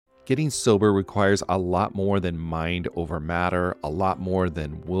Getting sober requires a lot more than mind over matter, a lot more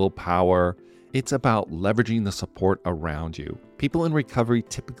than willpower. It's about leveraging the support around you. People in recovery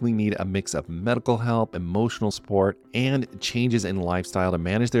typically need a mix of medical help, emotional support, and changes in lifestyle to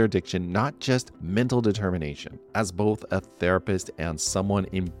manage their addiction, not just mental determination. As both a therapist and someone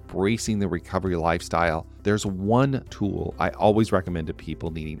embracing the recovery lifestyle, there's one tool I always recommend to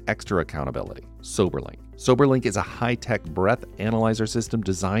people needing extra accountability: SoberLink. SoberLink is a high-tech breath analyzer system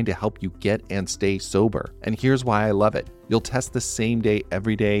designed to help you get and stay sober. And here's why I love it. You'll test the same day,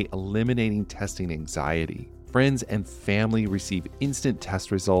 every day, eliminating testing anxiety. Friends and family receive instant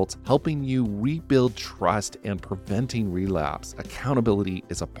test results, helping you rebuild trust and preventing relapse. Accountability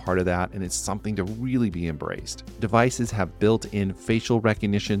is a part of that, and it's something to really be embraced. Devices have built-in facial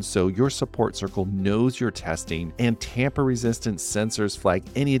recognition, so your support circle knows you're testing, and tamper-resistant sensors flag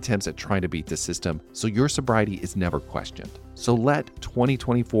any attempts at trying to beat the system, so your sobriety is never questioned. So let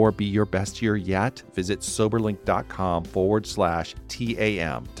 2024 be your best year yet. Visit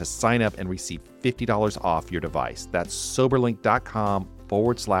soberlink.com/TAM to sign up and receive $50 off your device. That's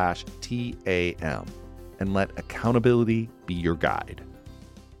soberlink.com/TAM. And let accountability be your guide.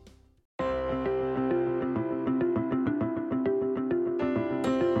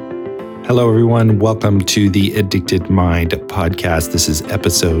 Hello, everyone. Welcome to the Addicted Mind podcast. This is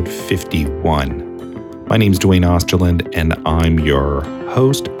episode 51. My name is Dwayne Osterland, and I'm your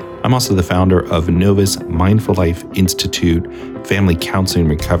host. I'm also the founder of Novus Mindful Life Institute Family Counseling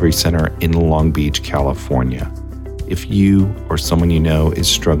Recovery Center in Long Beach, California. If you or someone you know is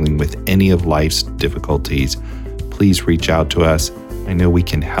struggling with any of life's difficulties, please reach out to us. I know we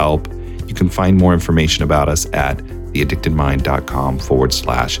can help. You can find more information about us at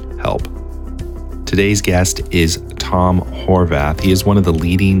theaddictedmind.com/help. Today's guest is Tom Horvath. He is one of the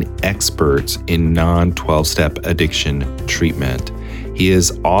leading experts in non-12-step addiction treatment. He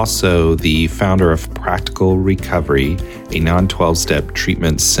is also the founder of Practical Recovery, a non-12-step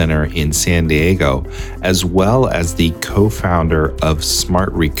treatment center in San Diego, as well as the co-founder of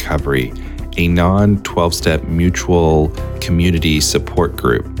Smart Recovery, a non-12-step mutual community support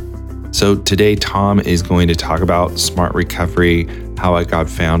group. So today, Tom is going to talk about Smart Recovery, how it got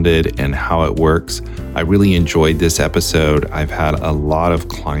founded, and how it works. I really enjoyed this episode. I've had a lot of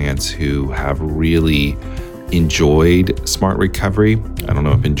clients who have really enjoyed Smart Recovery. I don't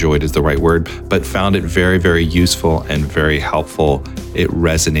know if enjoyed is the right word, but found it very, very useful and very helpful. It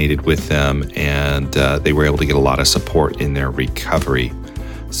resonated with them, and they were able to get a lot of support in their recovery.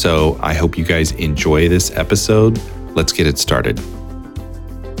 So I hope you guys enjoy this episode. Let's get it started.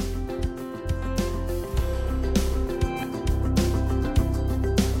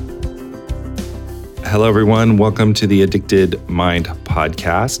 Hello, everyone. Welcome to the Addicted Mind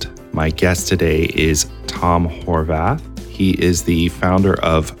podcast. My guest today is Tom Horvath. He is the founder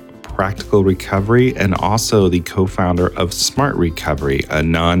of Practical Recovery and also the co-founder of Smart Recovery, a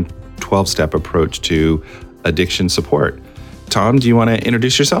non-12-step approach to addiction support. Tom, do you want to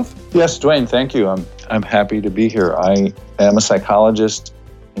introduce yourself? Yes, Dwayne, thank you. I'm happy to be here. I am a psychologist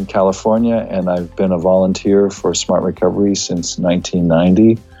in California, and I've been a volunteer for Smart Recovery since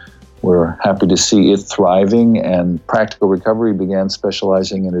 1990. We're happy to see it thriving, and Practical Recovery began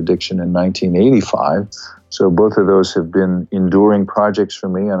specializing in addiction in 1985. So both of those have been enduring projects for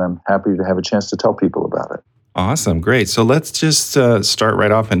me, and I'm happy to have a chance to tell people about it. Awesome. Great. So let's just start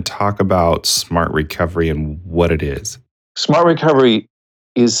right off and talk about Smart Recovery and what it is. Smart Recovery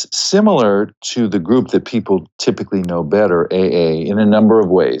is similar to the group that people typically know better, AA, in a number of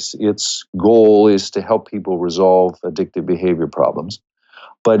ways. Its goal is to help people resolve addictive behavior problems.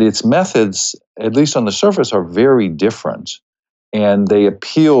 But its methods, at least on the surface, are very different, and they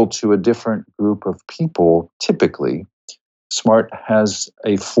appeal to a different group of people typically. SMART has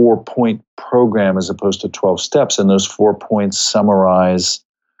a 4-point program as opposed to 12 steps, and those 4 points summarize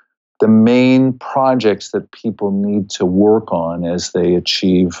the main projects that people need to work on as they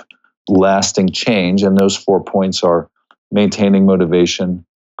achieve lasting change. And those 4 points are maintaining motivation,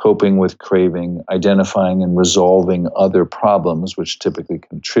 coping with craving, identifying and resolving other problems, which typically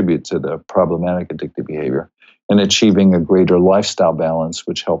contribute to the problematic addictive behavior, and achieving a greater lifestyle balance,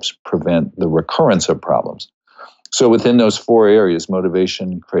 which helps prevent the recurrence of problems. So within those 4 areas,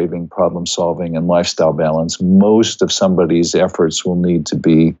 motivation, craving, problem solving, and lifestyle balance, most of somebody's efforts will need to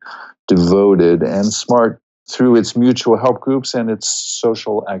be devoted. And SMART, through its mutual help groups and its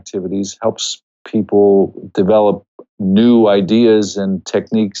social activities, helps people develop new ideas and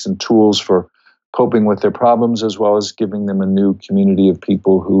techniques and tools for coping with their problems, as well as giving them a new community of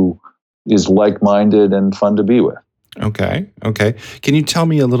people who is like-minded and fun to be with. Okay. Okay. Can you tell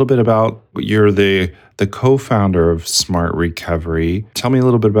me a little bit about you're the co-founder of Smart Recovery. Tell me a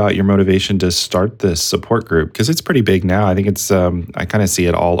little bit about your motivation to start this support group because it's pretty big now. I think it's I kind of see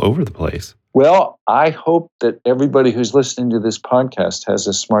it all over the place. Well, I hope that everybody who's listening to this podcast has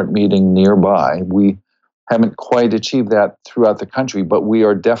a smart meeting nearby. We haven't quite achieved that throughout the country, but we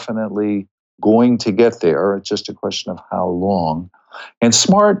are definitely going to get there. It's just a question of how long. And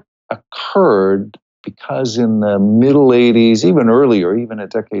smart occurred because in the middle 80s, even earlier, even a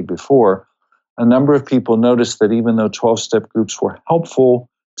decade before, a number of people noticed that even though 12-step groups were helpful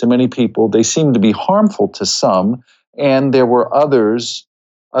to many people, they seemed to be harmful to some. And there were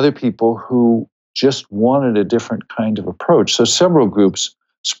other people who just wanted a different kind of approach. So several groups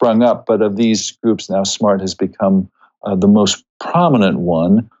sprung up, but of these groups now, SMART has become the most prominent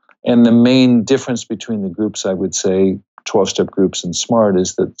one. And the main difference between the groups, I would say, 12-step groups and SMART,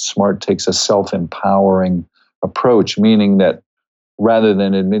 is that SMART takes a self-empowering approach, meaning that rather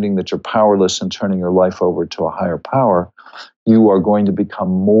than admitting that you're powerless and turning your life over to a higher power, you are going to become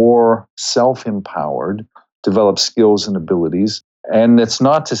more self-empowered, develop skills and abilities. And it's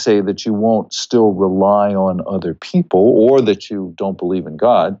not to say that you won't still rely on other people or that you don't believe in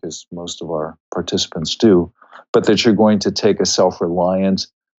God, because most of our participants do, but that you're going to take a self-reliant,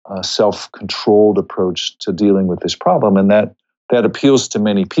 self-controlled approach to dealing with this problem. And that appeals to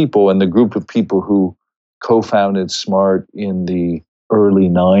many people. And the group of people who co-founded SMART in the early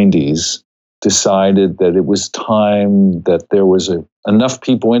 90s decided that it was time, that there was enough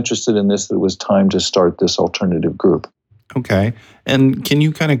people interested in this, that it was time to start this alternative group. Okay. And can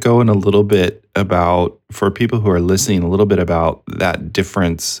you kind of go in a little bit about, for people who are listening, a little bit about that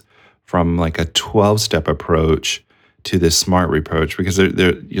difference from like a 12-step approach to this smart approach, because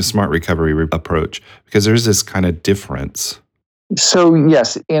your smart recovery approach, because there's this kind of difference. So,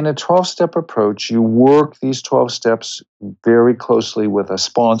 yes, in a 12-step approach, you work these 12 steps very closely with a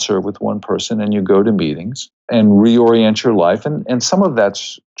sponsor, with one person, and you go to meetings and reorient your life. And some of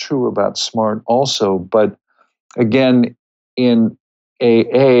that's true about SMART also. But again, in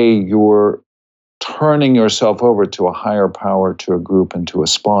AA, you're turning yourself over to a higher power, to a group, and to a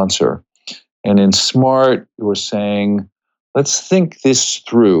sponsor. And in SMART, you're saying, let's think this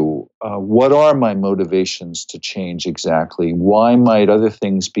through. What are my motivations to change exactly? Why might other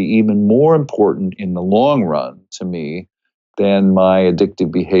things be even more important in the long run to me than my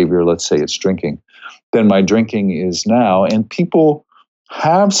addictive behavior? Let's say it's drinking, than my drinking is now. And people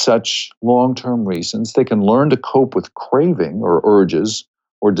have such long-term reasons. They can learn to cope with craving or urges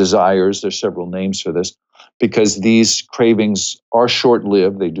or desires. There's several names for this, because these cravings are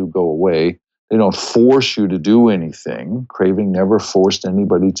short-lived. They do go away. They don't force you to do anything. Craving never forced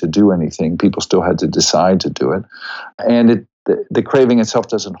anybody to do anything. People still had to decide to do it. And the craving itself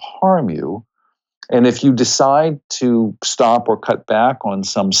doesn't harm you. And if you decide to stop or cut back on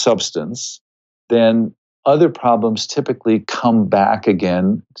some substance, then other problems typically come back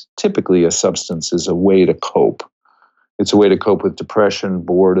again. Typically, a substance is a way to cope. It's a way to cope with depression,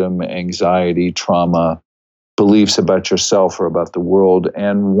 boredom, anxiety, trauma, beliefs about yourself or about the world.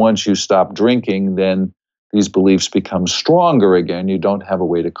 And once you stop drinking, then these beliefs become stronger again. You don't have a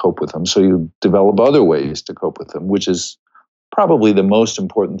way to cope with them. So you develop other ways to cope with them, which is probably the most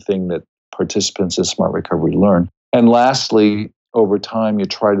important thing that participants in Smart Recovery learn. And lastly, over time, you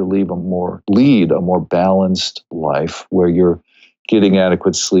try to lead a more balanced life where you're getting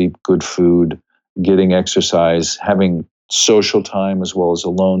adequate sleep, good food, getting exercise, having social time as well as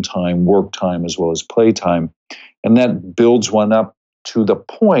alone time, work time as well as play time. And that builds one up to the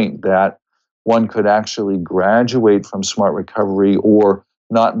point that one could actually graduate from Smart Recovery or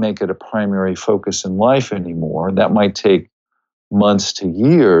not make it a primary focus in life anymore. That might take months to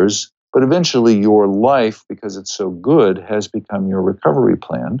years, but eventually your life, because it's so good, has become your recovery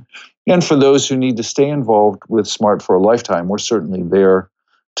plan. And for those who need to stay involved with SMART for a lifetime, we're certainly there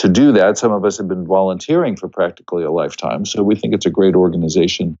to do that. Some of us have been volunteering for practically a lifetime, so we think it's a great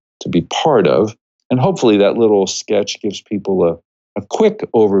organization to be part of. And hopefully that little sketch gives people a quick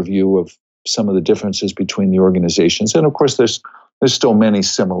overview of some of the differences between the organizations. And of course, there's still many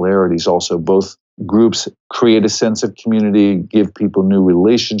similarities also. Both groups create a sense of community, give people new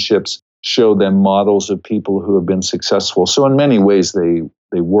relationships, show them models of people who have been successful. So in many ways,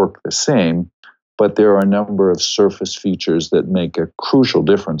 they work the same, but there are a number of surface features that make a crucial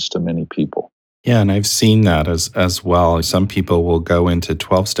difference to many people. Yeah, and I've seen that as well. Some people will go into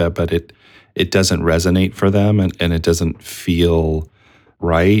 12-step, but it doesn't resonate for them and it doesn't feel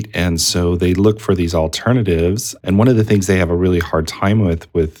right. And so they look for these alternatives. And one of the things they have a really hard time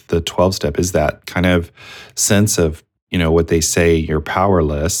with the 12-step is that kind of sense of, what they say, you're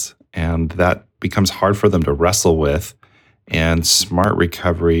powerless. And that becomes hard for them to wrestle with. And smart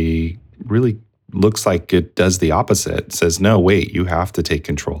recovery really looks like it does the opposite. It says, no, wait, you have to take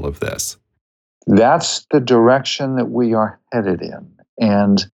control of this. That's the direction that we are headed in.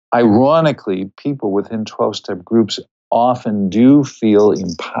 And ironically, people within 12-step groups often do feel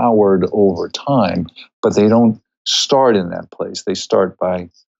empowered over time, but they don't start in that place. They start by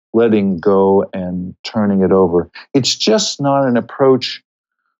letting go and turning it over. It's just not an approach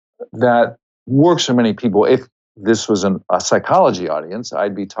that works for many people. If this was a psychology audience,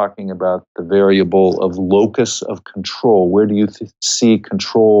 I'd be talking about the variable of locus of control. Where do you see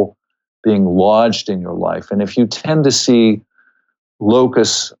control being lodged in your life? And if you tend to see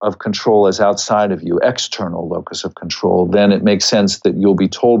locus of control as outside of you, external locus of control, then it makes sense that you'll be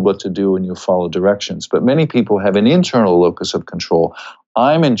told what to do and you'll follow directions. But many people have an internal locus of control.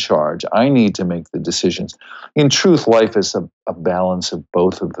 I'm in charge. I need to make the decisions. In truth, life is a balance of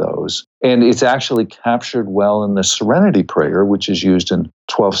both of those. And it's actually captured well in the serenity prayer, which is used in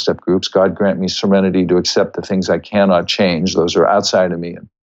 12-step groups. God grant me serenity to accept the things I cannot change. Those are outside of me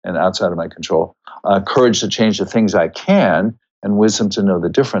and outside of my control. Courage to change the things I can, and wisdom to know the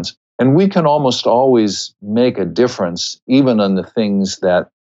difference. And we can almost always make a difference, even on the things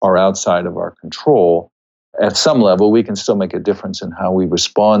that are outside of our control. At some level, we can still make a difference in how we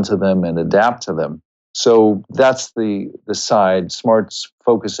respond to them and adapt to them. So that's the side. Smart's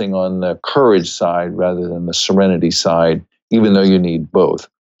focusing on the courage side rather than the serenity side, even though you need both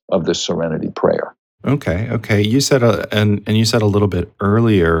of the serenity prayer. Okay. You said, and you said a little bit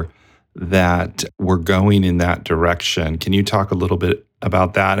earlier that we're going in that direction. Can you talk a little bit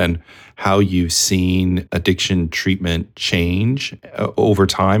about that and how you've seen addiction treatment change over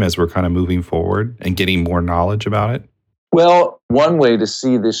time as we're kind of moving forward and getting more knowledge about it? Well, one way to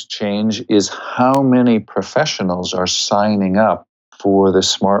see this change is how many professionals are signing up for the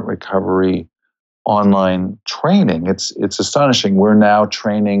Smart Recovery online training. It's astonishing. We're now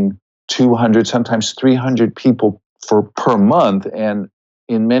training 200, sometimes 300 people per month, and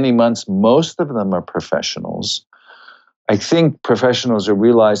in many months, most of them are professionals. I think professionals are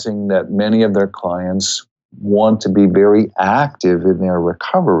realizing that many of their clients want to be very active in their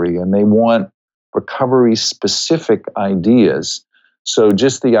recovery, and they want recovery-specific ideas. So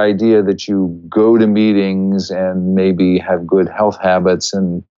just the idea that you go to meetings and maybe have good health habits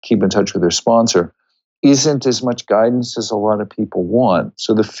and keep in touch with their sponsor isn't as much guidance as a lot of people want.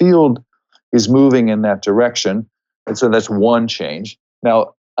 So the field is moving in that direction, and so that's one change.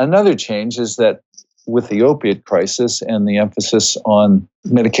 Now, another change is that with the opiate crisis and the emphasis on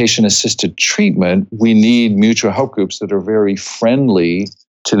medication-assisted treatment, we need mutual help groups that are very friendly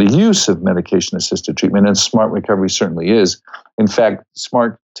to the use of medication-assisted treatment, and Smart Recovery certainly is. In fact,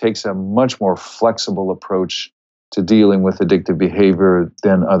 Smart takes a much more flexible approach to dealing with addictive behavior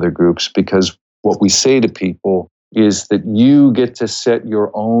than other groups, because what we say to people is that you get to set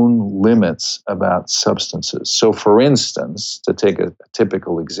your own limits about substances. So for instance, to take a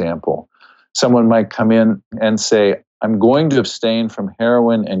typical example, someone might come in and say, I'm going to abstain from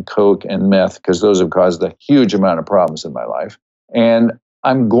heroin and coke and meth because those have caused a huge amount of problems in my life. And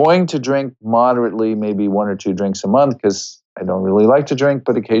I'm going to drink moderately, maybe 1 or 2 drinks a month because I don't really like to drink,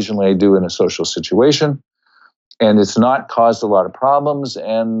 but occasionally I do in a social situation. And it's not caused a lot of problems.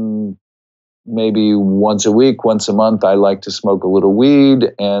 And maybe once a week, once a month, I like to smoke a little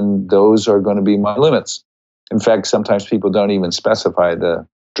weed, and those are going to be my limits. In fact, sometimes people don't even specify the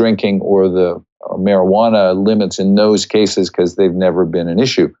drinking or the marijuana limits in those cases because they've never been an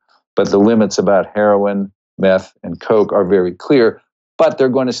issue. But the limits about heroin, meth, and coke are very clear, but they're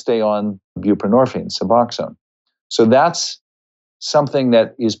going to stay on buprenorphine, Suboxone. So that's something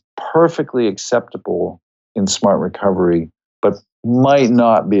that is perfectly acceptable in Smart Recovery, but might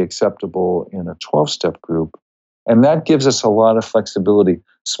not be acceptable in a 12-step group. And that gives us a lot of flexibility.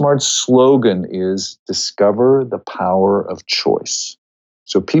 Smart's slogan is discover the power of choice.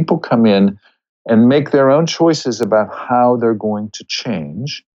 So people come in and make their own choices about how they're going to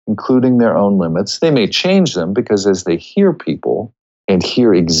change, including their own limits. They may change them because as they hear people and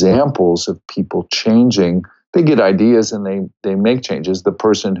hear examples of people changing, they get ideas and they make changes. The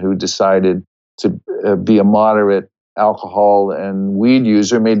person who decided to be a moderate alcohol and weed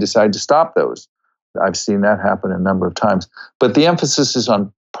user may decide to stop those. I've seen that happen a number of times. But the emphasis is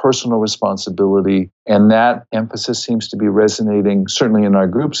on personal responsibility, and that emphasis seems to be resonating certainly in our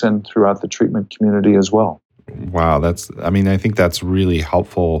groups and throughout the treatment community as well. Wow, I think that's really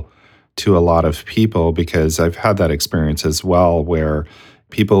helpful to a lot of people, because I've had that experience as well where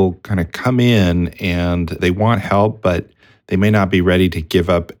people kind of come in and they want help, but they may not be ready to give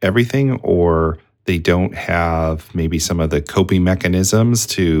up everything, or they don't have maybe some of the coping mechanisms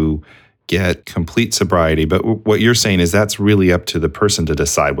to get complete sobriety. But what you're saying is that's really up to the person to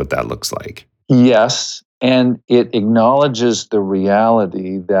decide what that looks like. Yes, and it acknowledges the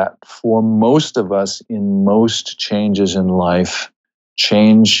reality that for most of us in most changes in life,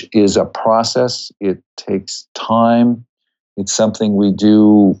 change is a process. It takes time. It's something we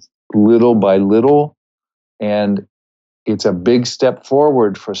do little by little. And it's a big step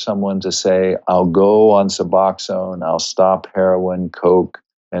forward for someone to say, I'll go on Suboxone, I'll stop heroin, coke,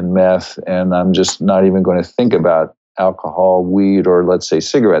 and meth, and I'm just not even going to think about alcohol, weed, or let's say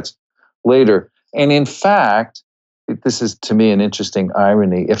cigarettes later. And in fact, this is to me an interesting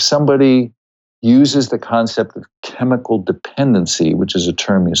irony. If somebody uses the concept of chemical dependency, which is a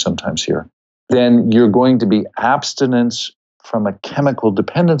term you sometimes hear, then you're going to be abstinence from a chemical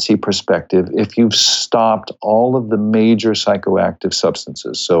dependency perspective if you've stopped all of the major psychoactive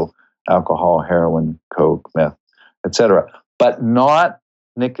substances, so alcohol, heroin, coke, meth, etc., but not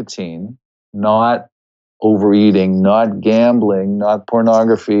nicotine, not overeating, not gambling, not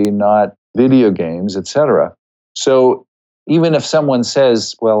pornography, not video games, etc. So even if someone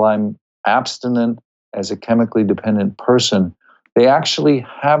says, well, I'm abstinent as a chemically dependent person, they actually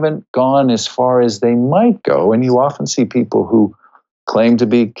haven't gone as far as they might go. And you often see people who claim to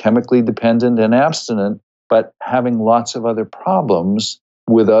be chemically dependent and abstinent, but having lots of other problems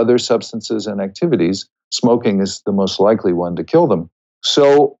with other substances and activities. Smoking is the most likely one to kill them.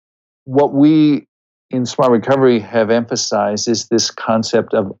 So what we in Smart Recovery have emphasized is this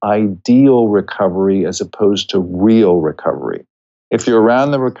concept of ideal recovery as opposed to real recovery. If you're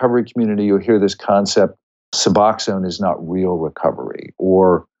around the recovery community, you'll hear this concept, Suboxone is not real recovery,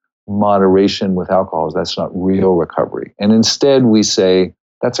 or moderation with alcohol, that's not real recovery. And instead we say,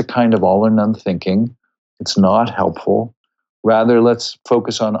 that's a kind of all or none thinking. It's not helpful. Rather, let's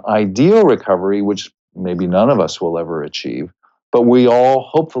focus on ideal recovery, which maybe none of us will ever achieve, but we all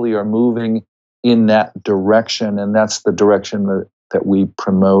hopefully are moving in that direction, and that's the direction that we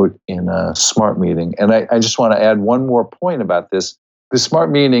promote in a SMART meeting. And I just want to add one more point about this. The SMART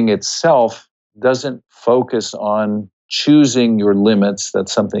meeting itself doesn't focus on choosing your limits.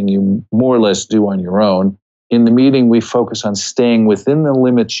 That's something you more or less do on your own. In the meeting, we focus on staying within the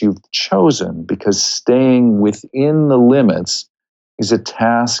limits you've chosen, because staying within the limits is a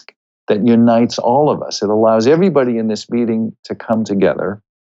task that unites all of us. It allows everybody in this meeting to come together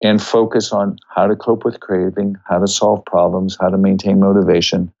and focus on how to cope with craving, how to solve problems, how to maintain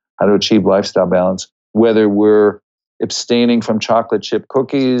motivation, how to achieve lifestyle balance, whether we're abstaining from chocolate chip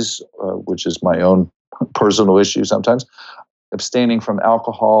cookies, which is my own personal issue sometimes, abstaining from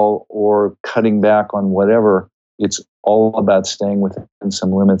alcohol, or cutting back on whatever. It's all about staying within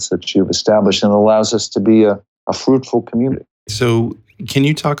some limits that you've established, and allows us to be a fruitful community. So can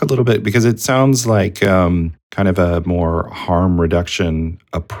you talk a little bit, because it sounds like kind of a more harm reduction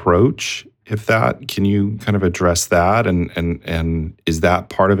approach, can you kind of address that, and is that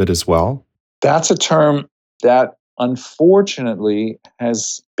part of it as well? That's a term that unfortunately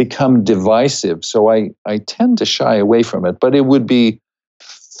has become divisive. So I tend to shy away from it, but it would be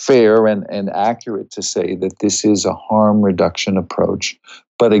fair and accurate to say that this is a harm reduction approach.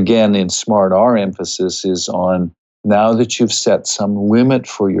 But again, in SMART, our emphasis is on, now that you've set some limit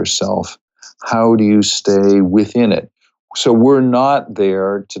for yourself, how do you stay within it? So we're not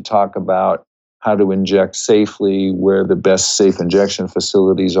there to talk about how to inject safely, where the best safe injection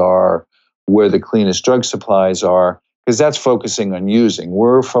facilities are, where the cleanest drug supplies are, because that's focusing on using.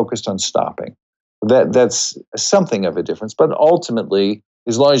 We're focused on stopping. That's something of a difference. But ultimately,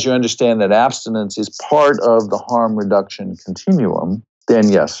 as long as you understand that abstinence is part of the harm reduction continuum, then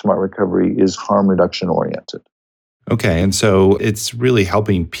yes, Smart Recovery is harm reduction oriented. Okay, and so it's really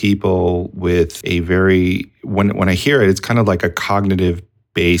helping people with a very, when I hear it, it's kind of like a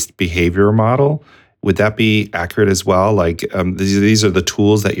cognitive-based behavior model. Would that be accurate as well? Like these are the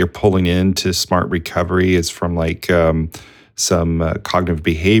tools that you're pulling into Smart Recovery, is from like some cognitive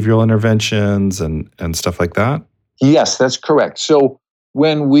behavioral interventions and stuff like that? Yes, that's correct. So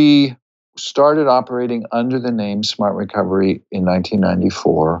when we started operating under the name Smart Recovery in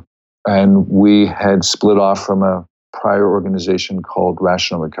 1994, and we had split off from a prior organization called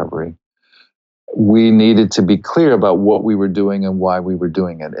Rational Recovery, we needed to be clear about what we were doing and why we were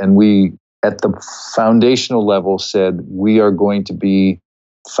doing it. And we, at the foundational level, said we are going to be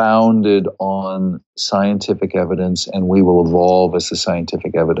founded on scientific evidence, and we will evolve as the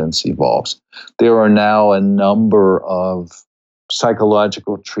scientific evidence evolves. There are now a number of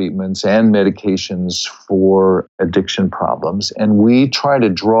psychological treatments and medications for addiction problems, and we try to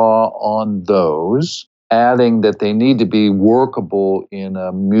draw on those, adding that they need to be workable in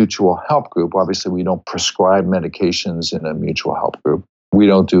a mutual help group. Obviously, we don't prescribe medications in a mutual help group. We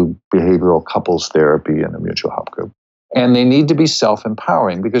don't do behavioral couples therapy in a mutual help group. And they need to be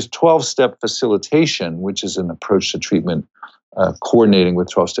self-empowering, because 12-step facilitation, which is an approach to treatment coordinating with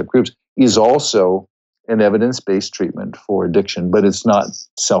 12-step groups, is also an evidence-based treatment for addiction, but it's not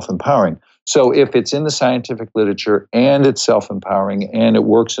self-empowering. So if it's in the scientific literature and it's self-empowering and it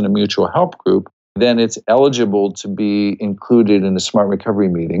works in a mutual help group, then it's eligible to be included in a smart recovery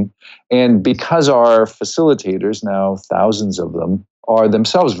meeting. And because our facilitators, now thousands of them, are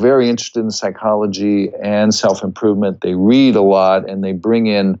themselves very interested in psychology and self-improvement, they read a lot and they bring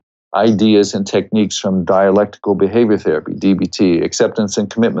in ideas and techniques from dialectical behavior therapy, DBT, acceptance and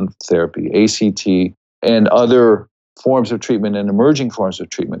commitment therapy, ACT, and other forms of treatment and emerging forms of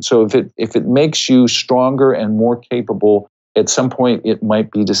treatment. So if it makes you stronger and more capable, at some point it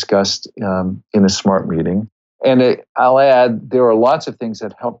might be discussed in a SMART meeting. And I'll add, there are lots of things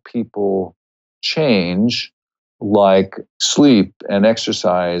that help people change, like sleep and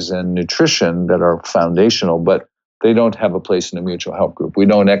exercise and nutrition, that are foundational, but they don't have a place in a mutual help group. We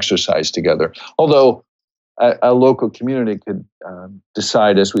don't exercise together. Although a local community could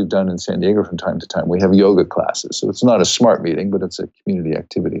decide, as we've done in San Diego from time to time, we have yoga classes. So it's not a SMART meeting, but it's a community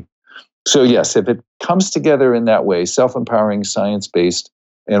activity. So yes, if it comes together in that way, self-empowering, science-based,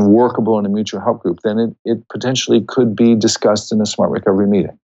 and workable in a mutual help group, then it potentially could be discussed in a smart recovery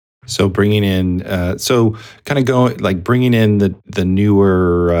meeting. So bringing in, bringing in the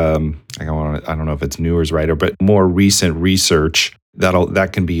newer, I don't know if it's newer is right, but more recent research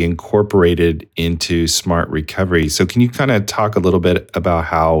that can be incorporated into smart recovery. So can you kind of talk a little bit about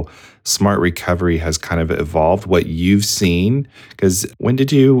how smart recovery has kind of evolved, what you've seen? Because when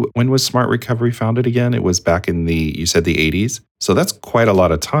was smart recovery founded again? It was back in you said the 80s. So that's quite a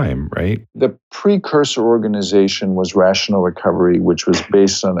lot of time, right? The precursor organization was Rational Recovery, which was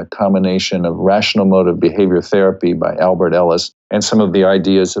based on a combination of rational motive behavior therapy by Albert Ellis and some of the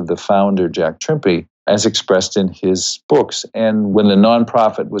ideas of the founder, Jack Trimpe, as expressed in his books. And when the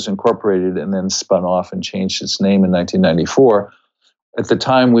nonprofit was incorporated and then spun off and changed its name in 1994, at the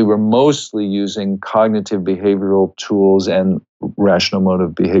time we were mostly using cognitive behavioral tools and rational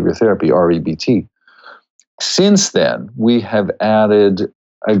motive behavior therapy, REBT. Since then, we have added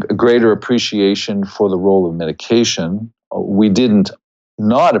a greater appreciation for the role of medication. We didn't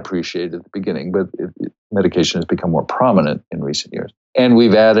not appreciate it at the beginning, but medication has become more prominent in recent years. And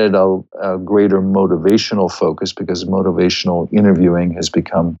we've added a greater motivational focus, because motivational interviewing has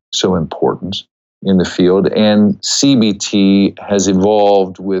become so important in the field. And CBT has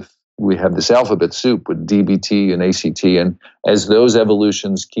evolved we have this alphabet soup with DBT and ACT. And as those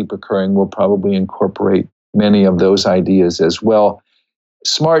evolutions keep occurring, we'll probably incorporate many of those ideas as well.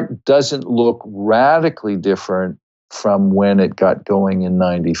 SMART doesn't look radically different from when it got going in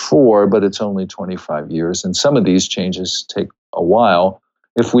 94, but it's only 25 years. And some of these changes take a while.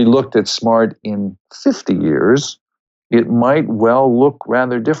 If we looked at SMART in 50 years, it might well look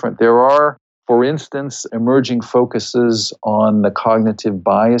rather different. There are, for instance, emerging focuses on the cognitive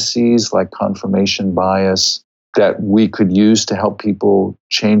biases like confirmation bias that we could use to help people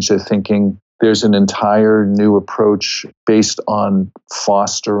change their thinking. There's an entire new approach based on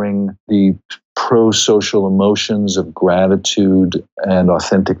fostering the pro-social emotions of gratitude and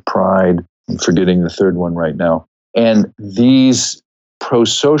authentic pride. I'm forgetting the third one right now. And these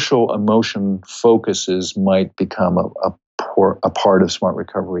pro-social emotion focuses might become a part of smart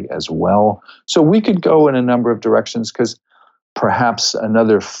recovery as well. So we could go in a number of directions, because perhaps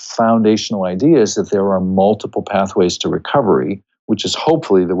another foundational idea is that there are multiple pathways to recovery, which is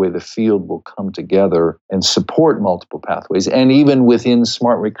hopefully the way the field will come together and support multiple pathways. And even within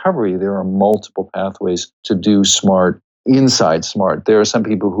smart recovery, there are multiple pathways to do smart inside smart. There are some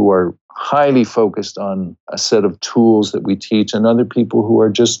people who are highly focused on a set of tools that we teach, and other people who are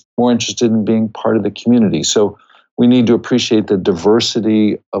just more interested in being part of the community. So we need to appreciate the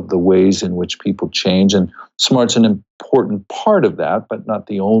diversity of the ways in which people change. And smart's an important part of that, but not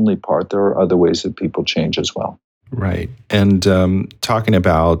the only part. There are other ways that people change as well. Right. And talking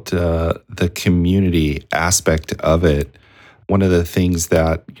about the community aspect of it, one of the things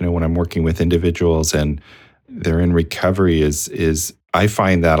that, when I'm working with individuals and they're in recovery is I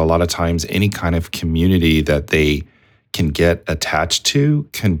find that a lot of times any kind of community that they can get attached to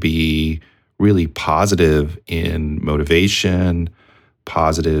can be really positive in motivation,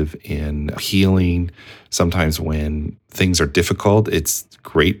 positive in healing. Sometimes when things are difficult, it's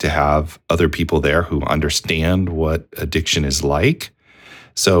great to have other people there who understand what addiction is like.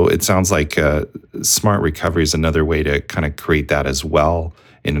 So it sounds like smart recovery is another way to kind of create that as well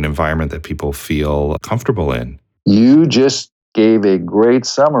in an environment that people feel comfortable in. You just gave a great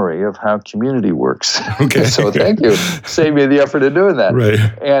summary of how community works. Okay. So thank you. Save me the effort of doing that. Right.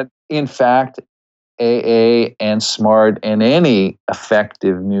 And in fact, AA and SMART and any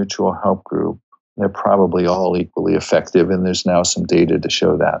effective mutual help group, they're probably all equally effective, and there's now some data to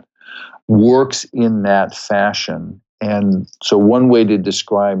show that, works in that fashion. And so one way to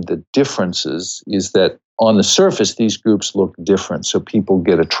describe the differences is that on the surface, these groups look different. So people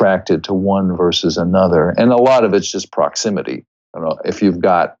get attracted to one versus another. And a lot of it's just proximity. If you've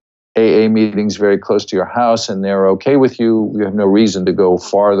got AA meetings very close to your house and they're okay with you, you have no reason to go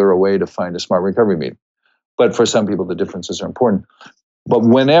farther away to find a smart recovery meeting. But for some people, the differences are important. But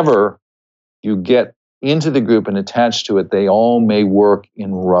whenever you get into the group and attached to it, they all may work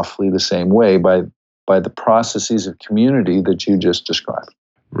in roughly the same way by the processes of community that you just described.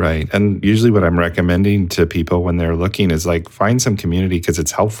 Right. And usually what I'm recommending to people when they're looking is like find some community because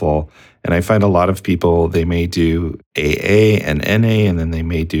it's helpful. And I find a lot of people, they may do AA and NA, and then they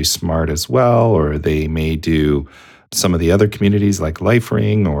may do SMART as well, or they may do some of the other communities like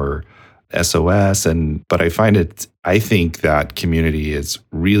LifeRing or SOS. But I think that community is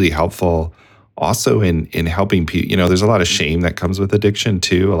really helpful also in helping people. There's a lot of shame that comes with addiction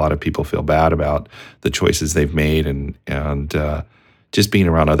too. A lot of people feel bad about the choices they've made, and just being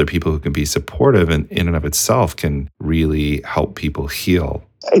around other people who can be supportive in and of itself can really help people heal.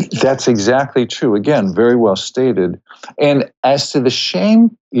 That's exactly true. Again, very well stated. And as to the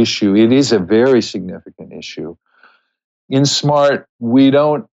shame issue, it is a very significant issue. In SMART, we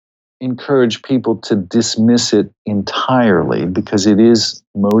don't encourage people to dismiss it entirely because it is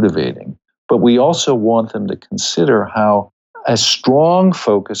motivating. But we also want them to consider how a strong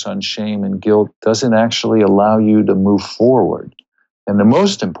focus on shame and guilt doesn't actually allow you to move forward. And the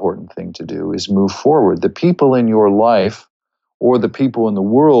most important thing to do is move forward. The people in your life or the people in the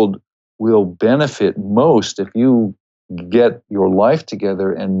world will benefit most if you get your life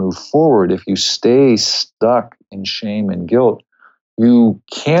together and move forward. If you stay stuck in shame and guilt, you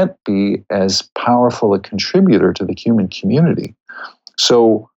can't be as powerful a contributor to the human community.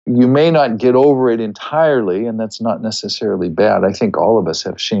 So you may not get over it entirely, and that's not necessarily bad. I think all of us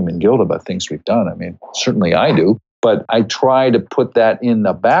have shame and guilt about things we've done. I mean, certainly I do. But I try to put that in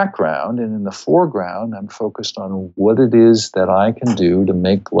the background, and in the foreground, I'm focused on what it is that I can do to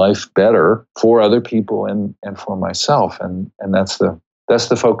make life better for other people and for myself. And that's the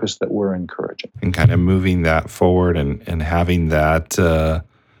focus that we're encouraging. And kind of moving that forward and having that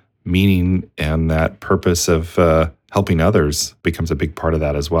meaning and that purpose of helping others becomes a big part of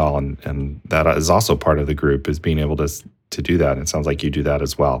that as well. And that is also part of the group, is being able to do that. And it sounds like you do that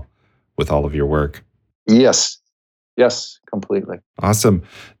as well with all of your work. Yes, completely. Awesome.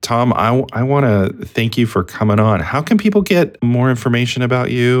 Tom, I want to thank you for coming on. How can people get more information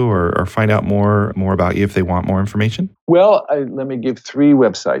about you or find out more about you if they want more information? Well, let me give 3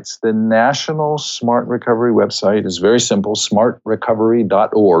 websites. The National Smart Recovery website is very simple,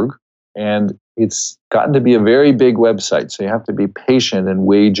 smartrecovery.org. And it's gotten to be a very big website, so you have to be patient and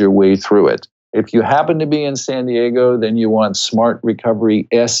wade your way through it. If you happen to be in San Diego, then you want Smart Recovery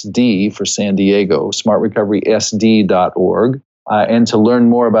SD for San Diego, smartrecoverysd.org. And to learn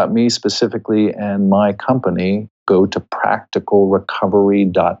more about me specifically and my company, go to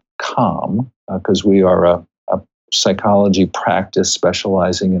practicalrecovery.com because we are a psychology practice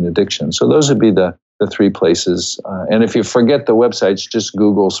specializing in addiction. So those would be the 3 places. And if you forget the websites, just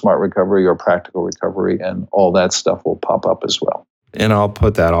Google Smart Recovery or Practical Recovery, and all that stuff will pop up as well. And I'll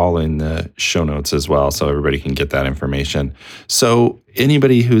put that all in the show notes as well so everybody can get that information. So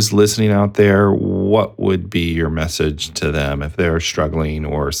anybody who's listening out there, what would be your message to them if they're struggling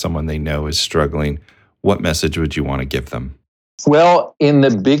or someone they know is struggling? What message would you want to give them? Well, in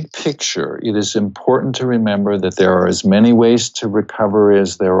the big picture, it is important to remember that there are as many ways to recover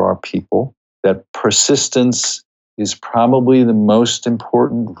as there are people, that persistence is probably the most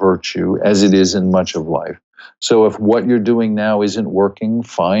important virtue, as it is in much of life. So if what you're doing now isn't working,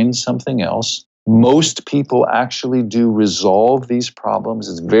 find something else. Most people actually do resolve these problems.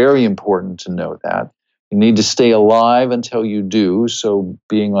 It's very important to know that. You need to stay alive until you do. So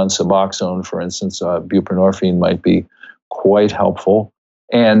being on Suboxone, for instance, buprenorphine might be quite helpful.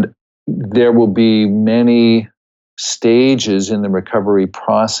 And there will be many stages in the recovery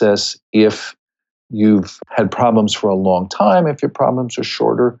process. If you've had problems for a long time, if your problems are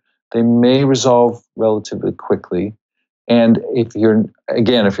shorter, they may resolve relatively quickly. And if you're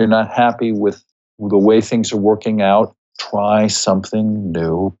not happy with the way things are working out, try something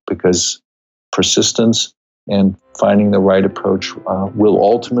new, because persistence and finding the right approach will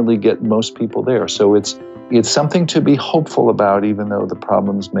ultimately get most people there. So it's it's something to be hopeful about, even though the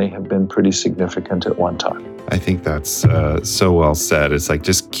problems may have been pretty significant at one time. I think that's so well said. It's like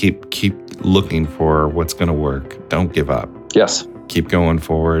just keep looking for what's going to work. Don't give up. Yes. Keep going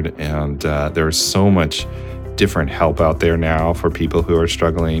forward. And there's so much different help out there now for people who are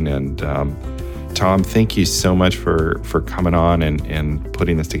struggling. And Tom, thank you so much for coming on and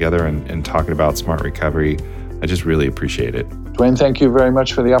putting this together and talking about smart recovery. I just really appreciate it. Dwayne, thank you very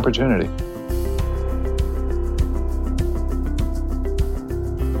much for the opportunity.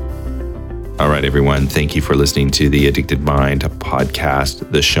 All right, everyone. Thank you for listening to the Addicted Mind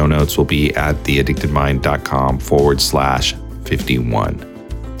podcast. The show notes will be at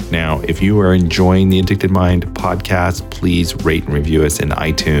theaddictedmind.com/51. Now, if you are enjoying the Addicted Mind podcast, please rate and review us in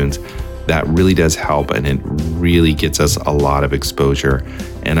iTunes. That really does help, and it really gets us a lot of exposure,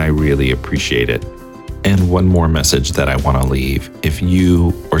 and I really appreciate it. And one more message that I want to leave. If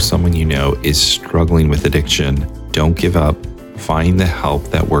you or someone you know is struggling with addiction, don't give up. Find the help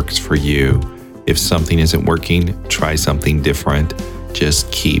that works for you. If something isn't working, try something different.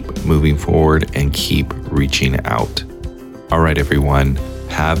 Just keep moving forward and keep reaching out. All right, everyone,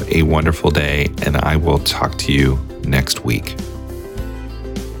 have a wonderful day, and I will talk to you next week.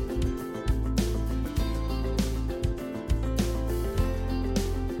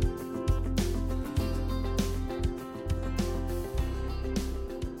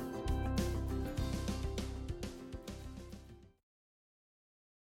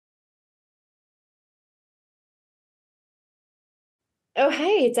 Oh,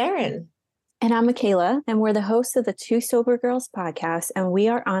 hey, it's Erin. And I'm Michaela, and we're the hosts of the Two Sober Girls podcast, and we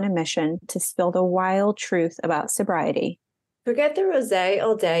are on a mission to spill the wild truth about sobriety. Forget the rosé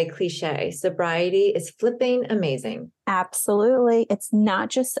all day cliche. Sobriety is flipping amazing. Absolutely. It's not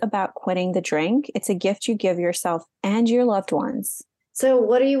just about quitting the drink. It's a gift you give yourself and your loved ones. So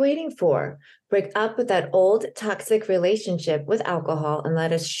what are you waiting for? Break up with that old toxic relationship with alcohol and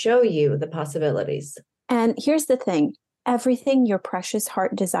let us show you the possibilities. And here's the thing. Everything your precious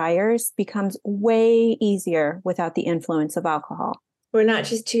heart desires becomes way easier without the influence of alcohol. We're not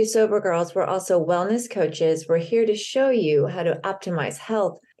just two sober girls. We're also wellness coaches. We're here to show you how to optimize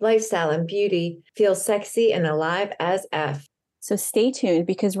health, lifestyle, and beauty, feel sexy and alive as F. So stay tuned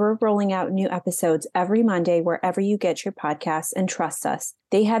because we're rolling out new episodes every Monday wherever you get your podcasts, and trust us,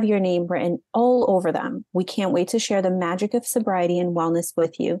 they have your name written all over them. We can't wait to share the magic of sobriety and wellness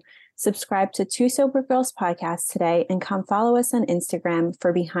with you. Subscribe to Two Sober Girls podcast today and come follow us on Instagram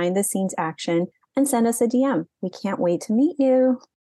for behind the scenes action and send us a DM. We can't wait to meet you.